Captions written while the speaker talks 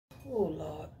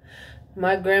Lord.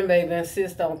 My grandbaby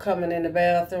insists on coming in the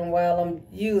bathroom while I'm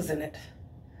using it.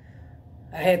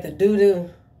 I had to doo-doo.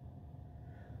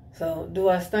 So, do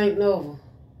I stink Nova?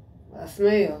 I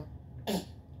smell.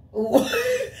 Ooh.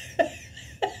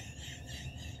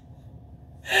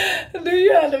 Do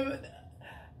you have to...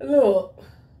 Look.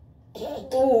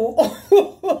 Ooh.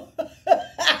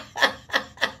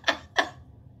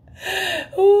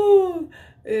 Ooh.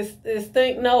 It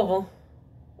stink Nova.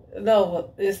 Nova.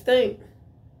 It stink.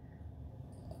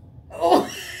 Oh.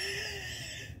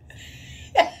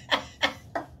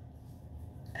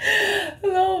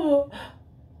 Nova.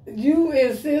 You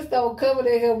insist on coming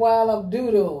in here while I'm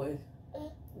doodling.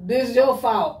 This your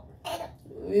fault. Yeah,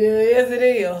 yes it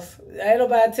is. Ain't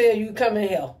nobody tell you come in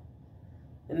here.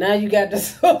 And now you got to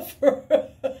suffer.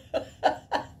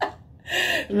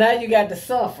 Now you got to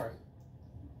suffer.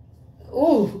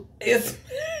 Ooh, it's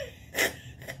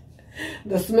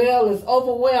the smell is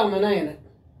overwhelming, ain't it?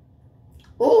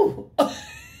 Ooh.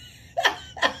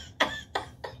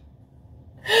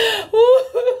 Ooh.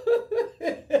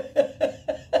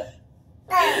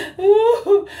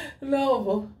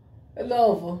 Nova.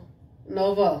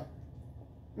 Nova.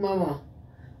 Mama.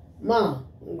 Mom.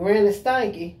 Granny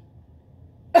Stanky.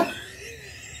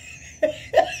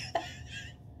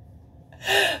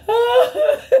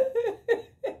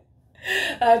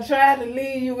 I tried to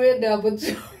leave you in there, but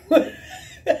you...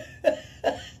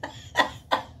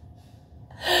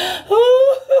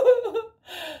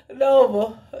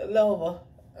 Nova.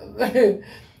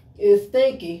 It's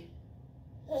stinky.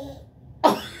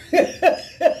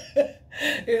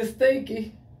 It's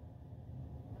stinky.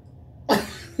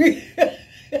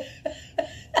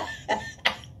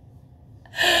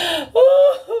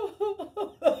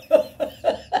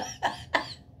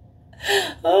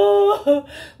 Oh,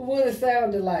 what it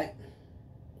sounded like.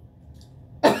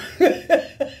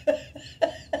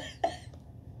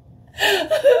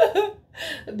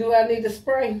 Do I need to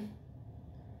spray?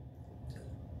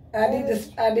 I need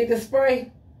to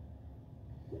spray.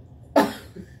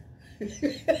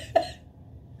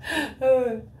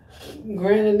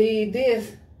 Granny need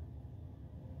this.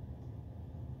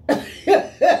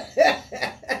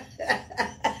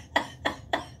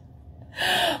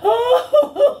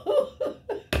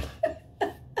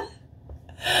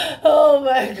 Oh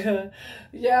my God,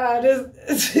 y'all!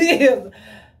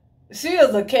 She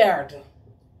is a character.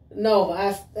 No,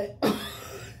 I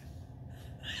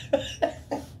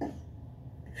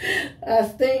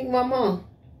stink my mom.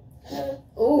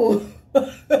 Ooh,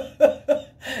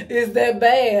 is that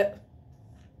bad?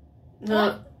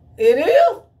 Huh? It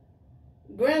is.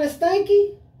 Granny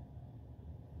Stanky.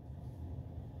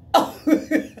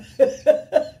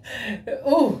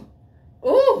 Ooh,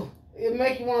 it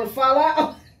make you want to fall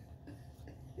out.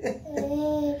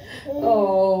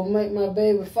 Oh, make my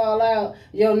baby fall out.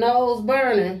 Your nose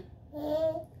burning.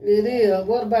 It is.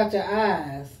 What about your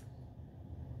eyes?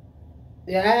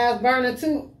 Your eyes burning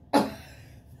too?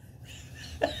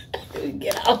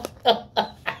 Get off.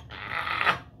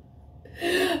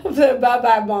 I'm saying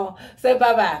bye-bye, Mom. Say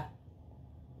bye-bye.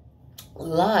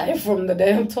 Live from the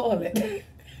damn toilet.